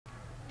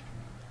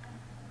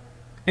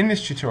In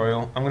this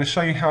tutorial, I'm going to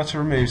show you how to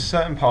remove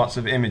certain parts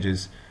of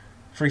images.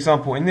 For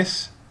example, in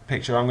this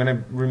picture, I'm going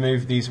to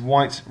remove these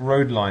white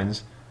road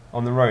lines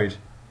on the road,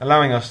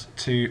 allowing us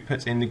to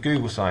put in the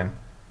Google sign.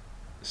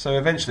 So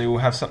eventually we'll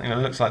have something that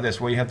looks like this,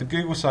 where you have the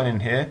Google sign in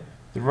here,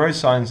 the road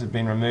signs have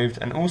been removed,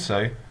 and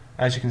also,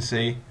 as you can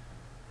see,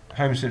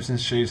 Homer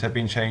Simpson's shoes have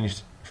been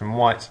changed from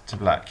white to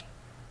black.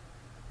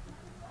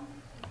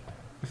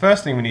 The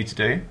first thing we need to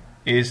do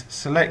is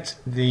select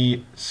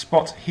the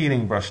Spot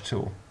Healing Brush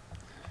tool.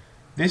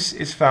 This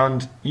is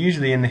found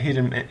usually in the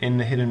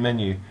hidden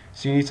menu,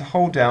 so you need to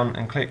hold down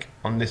and click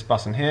on this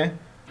button here,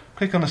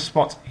 click on the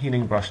Spot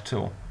Healing Brush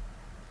tool.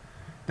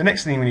 The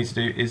next thing we need to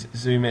do is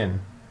zoom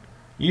in.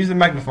 Use the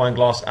magnifying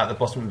glass at the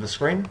bottom of the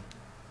screen.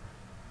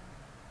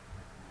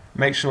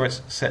 Make sure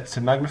it's set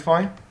to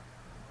magnify.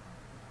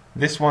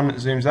 This one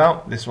zooms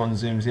out, this one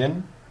zooms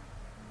in.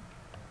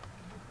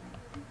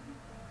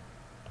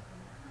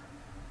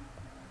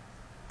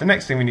 The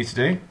next thing we need to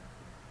do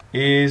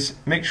is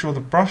make sure the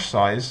brush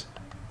size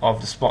of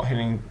the Spot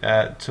Healing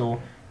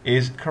tool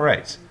is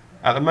correct.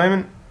 At the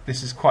moment,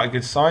 this is quite a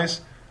good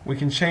size. We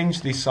can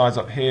change the size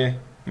up here,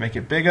 make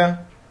it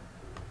bigger,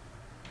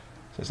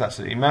 so it's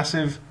absolutely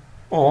massive,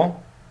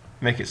 or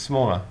make it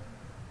smaller,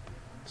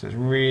 so it's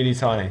really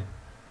tiny.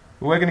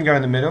 But we're going to go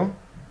in the middle,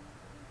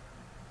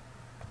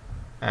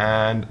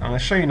 and I'm going to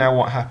show you now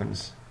what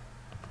happens.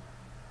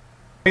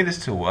 The way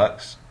this tool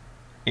works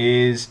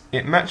is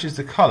it matches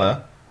the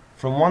colour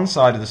from one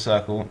side of the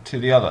circle to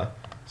the other.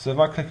 So if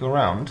I click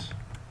around,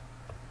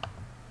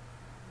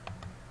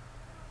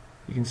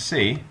 you can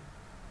see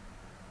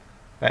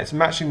that it's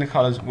matching the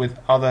colours with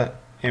other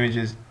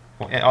images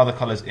or other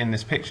colours in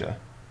this picture.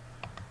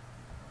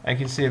 And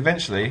you can see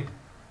eventually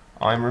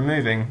I'm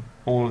removing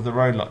all of the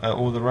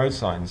road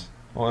signs,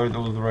 or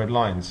all of the road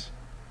lines.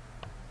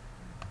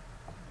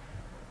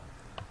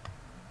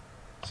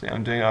 See,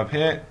 I'm doing it up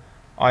here.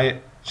 I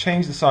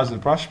change the size of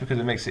the brush because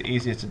it makes it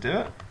easier to do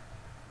it.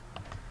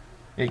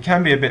 It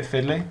can be a bit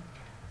fiddly,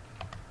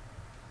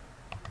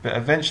 but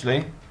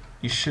eventually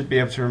you should be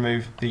able to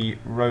remove the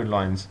road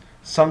lines.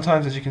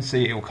 Sometimes, as you can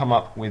see, it will come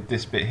up with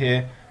this bit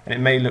here and it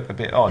may look a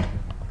bit odd,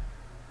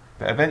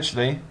 but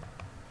eventually,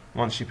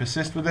 once you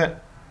persist with it,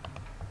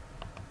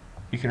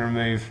 you can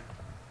remove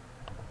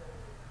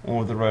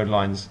all of the road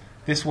lines.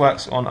 This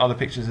works on other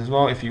pictures as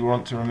well if you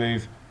want to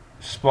remove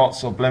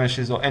spots or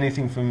blemishes or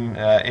anything from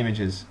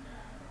images.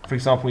 For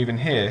example, even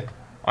here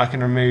I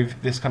can remove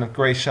this kind of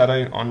grey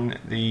shadow on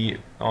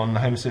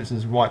Homer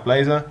Simpson's white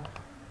blazer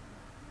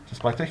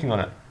just by clicking on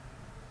it.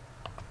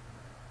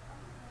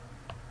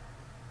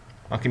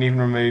 I can even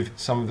remove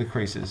some of the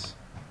creases.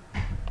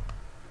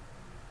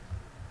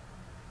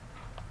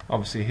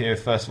 Obviously here,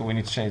 first of all, we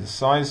need to change the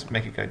size,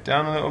 make it go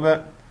down a little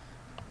bit.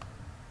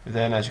 But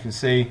then, as you can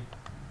see,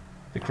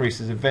 the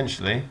creases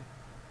eventually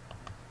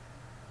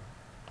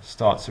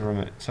start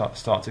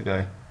to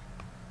go.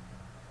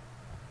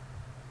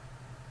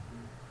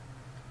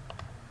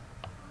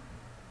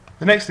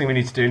 The next thing we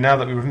need to do, now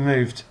that we've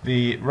removed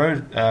the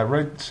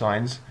road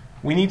signs,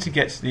 we need to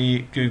get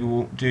the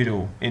Google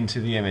Doodle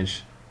into the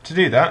image. To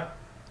do that,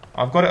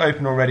 I've got it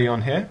open already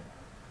on here.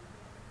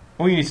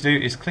 All you need to do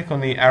is click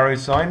on the arrow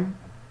sign,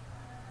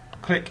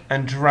 click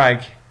and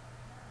drag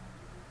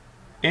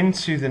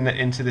into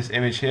this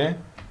image here,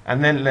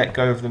 and then let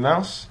go of the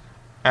mouse,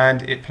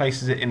 and it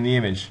places it in the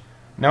image.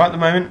 Now at the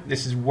moment,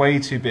 this is way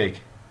too big,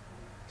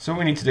 so what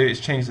we need to do is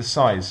change the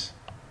size.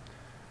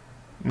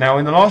 Now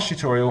in the last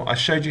tutorial I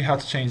showed you how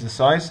to change the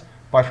size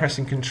by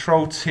pressing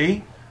Ctrl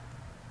T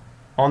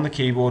on the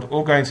keyboard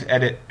or going to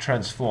Edit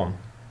Transform.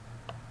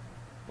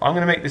 I'm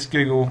going to make this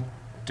Google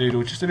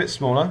Doodle just a bit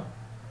smaller.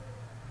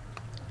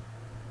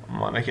 I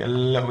might make it a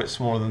little bit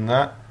smaller than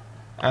that,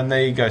 and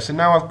there you go. So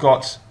now I've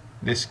got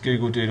this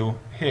Google Doodle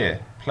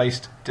here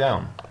placed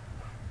down.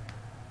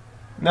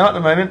 Now at the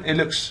moment it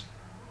looks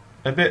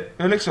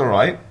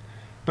alright,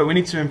 but we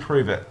need to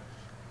improve it.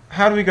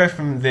 How do we go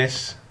from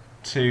this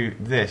to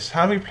this?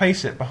 How do we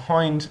place it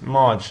behind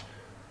Marge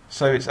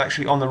so it's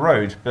actually on the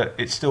road but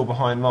it's still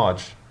behind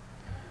Marge?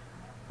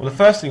 Well, the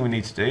first thing we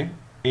need to do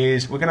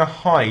is we're going to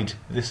hide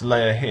this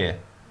layer here.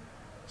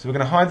 So we're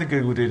going to hide the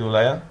Google Doodle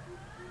layer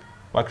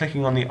by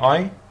clicking on the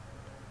eye,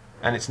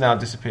 and it's now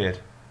disappeared.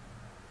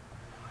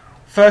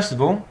 First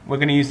of all, we're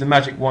going to use the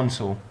Magic Wand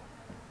tool.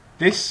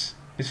 This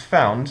is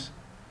found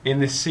in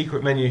this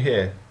secret menu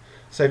here.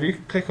 So if you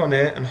click on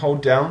it and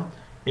hold down,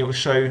 it will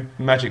show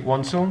Magic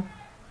Wand tool.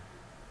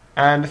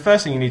 And the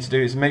first thing you need to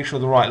do is make sure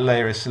the right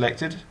layer is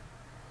selected.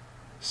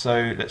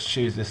 So let's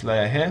choose this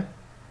layer here.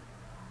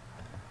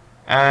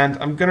 And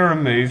I'm going to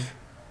remove,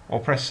 or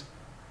press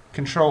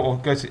Control or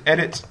go to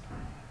Edit,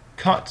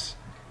 Cut,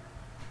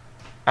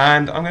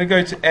 and I'm going to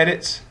go to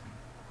Edit,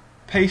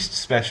 Paste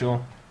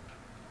Special,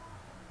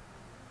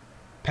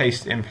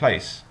 Paste in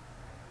Place.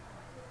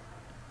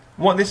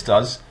 What this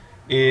does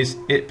is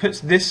it puts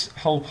this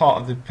whole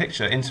part of the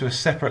picture into a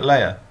separate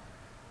layer.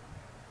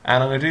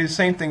 And I'm going to do the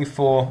same thing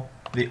for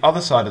the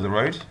other side of the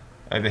road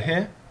over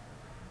here.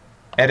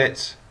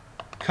 Edit,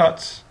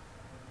 Cut,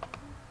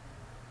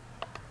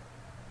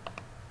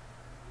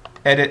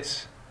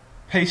 edit,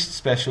 paste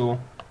special,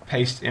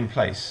 paste in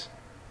place.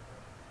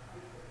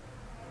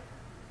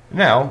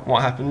 Now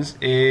what happens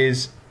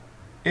is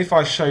if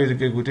I show the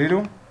Google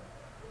Doodle,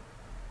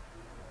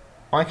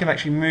 I can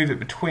actually move it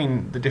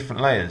between the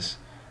different layers.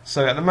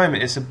 So at the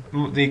moment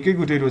the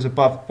Google Doodle is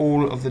above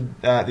all of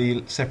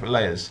the separate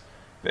layers.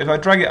 But if I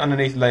drag it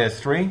underneath layer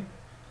 3,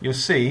 you'll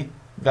see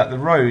that the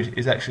road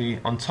is actually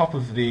on top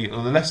of the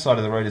left side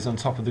of the road is on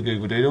top of the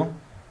Google Doodle.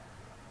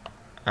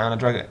 And I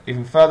drag it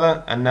even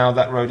further, and now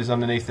that road is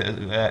underneath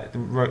it.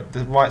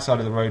 The right side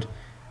of the road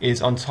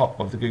is on top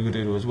of the Google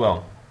Doodle as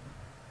well.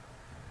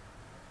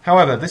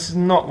 However, this is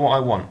not what I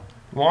want.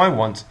 What I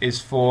want is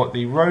for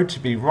the road to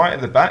be right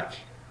at the back,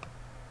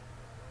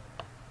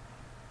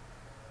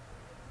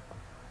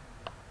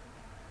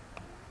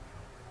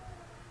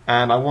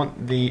 and I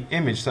want the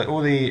image, so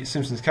all the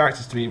Simpsons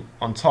characters, to be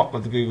on top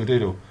of the Google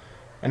Doodle.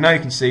 And now you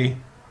can see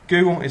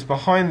Google is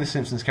behind the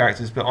Simpsons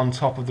characters but on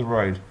top of the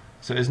road,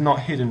 so it's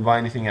not hidden by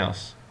anything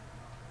else.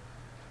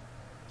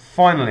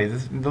 Finally,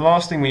 the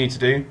last thing we need to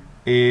do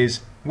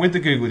is, with the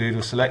Google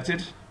Doodle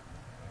selected,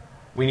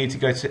 we need to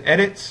go to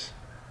Edit,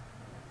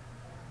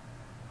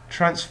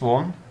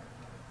 Transform,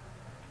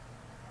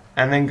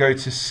 and then go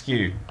to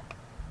Skew.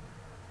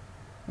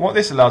 What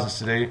this allows us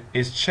to do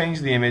is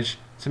change the image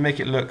to make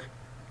it look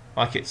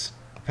like it's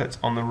put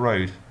on the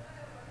road.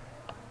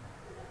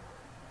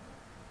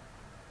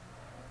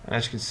 And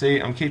as you can see,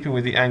 I'm keeping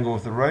with the angle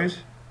of the road.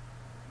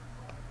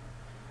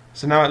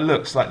 So now it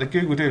looks like the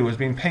Google Doodle has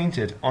been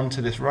painted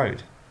onto this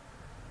road.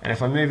 And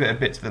if I move it a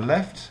bit to the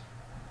left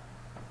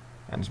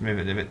and just move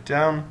it a bit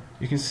down,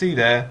 you can see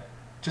there,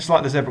 just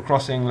like the zebra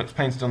crossing looks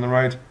painted on the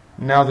road,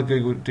 now the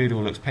Google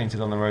Doodle looks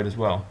painted on the road as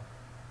well.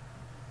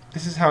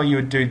 This is how you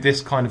would do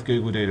this kind of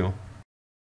Google Doodle.